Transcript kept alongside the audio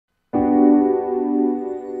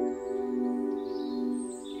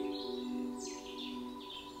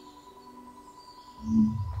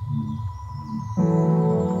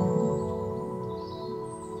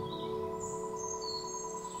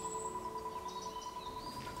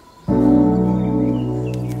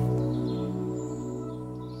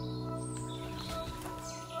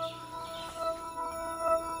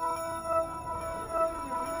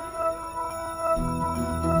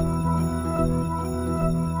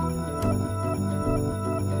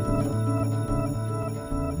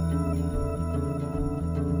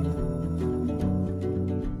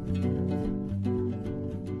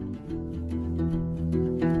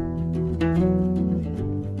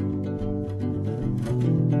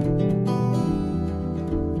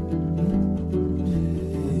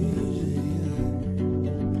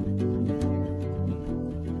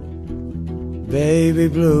Baby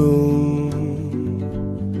blue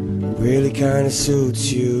really kinda suits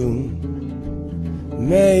you.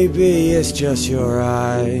 Maybe it's just your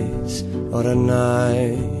eyes or the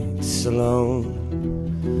nights alone.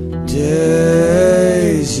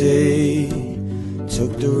 Daisy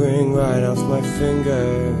took the ring right off my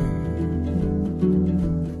finger.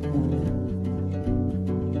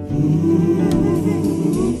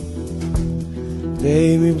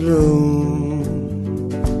 Baby blue,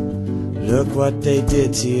 look what they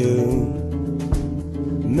did to you.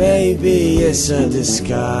 Maybe it's a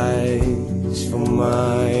disguise for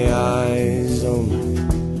my eyes only.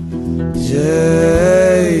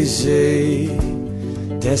 Daisy,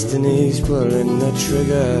 destiny's pulling the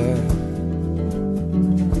trigger.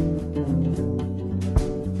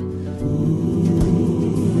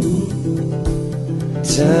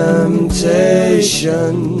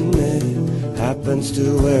 Temptation, it happens to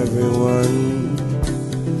everyone.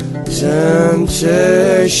 Temptation,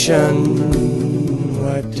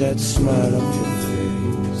 wipe that smile off your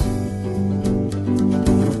face.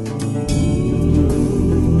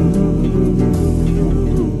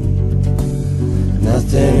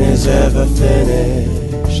 Nothing is ever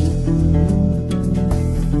finished.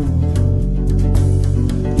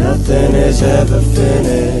 Nothing is ever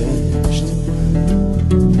finished.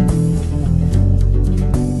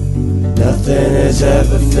 Nothing is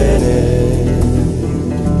ever finished.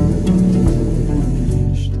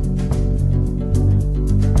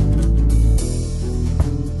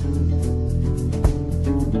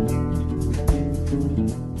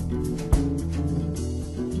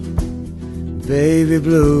 Baby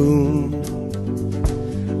blue,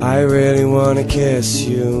 I really wanna kiss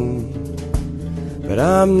you, but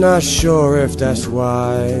I'm not sure if that's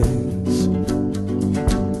wise.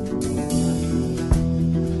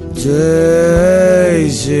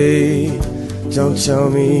 Daisy, don't tell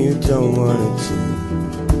me you don't want it to.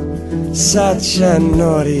 Such a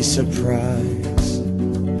naughty surprise.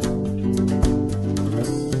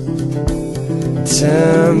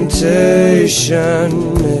 Temptation,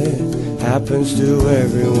 it happens to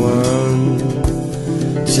everyone.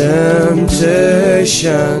 Temptation,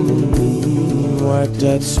 wipe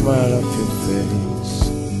that smile off your face.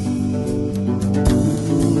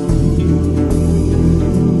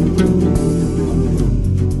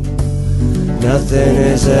 Nothing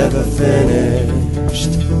is ever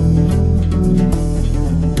finished.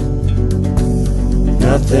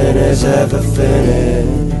 Nothing is ever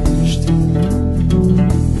finished.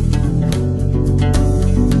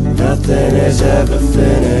 Nothing is ever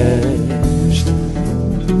finished.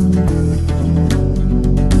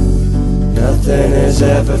 Nothing is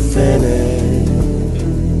ever finished.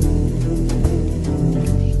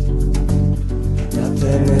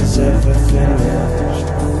 Nothing is ever finished.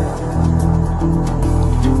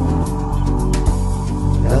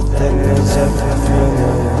 Nothing is ever finished. Nothing is ever finished.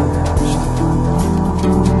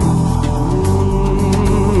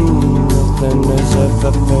 Nothing is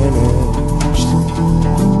ever finished.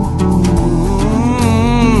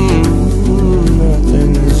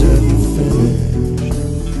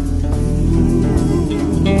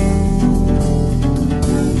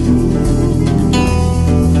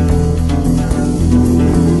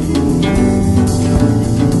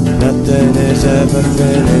 Nothing is ever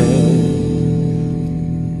finished.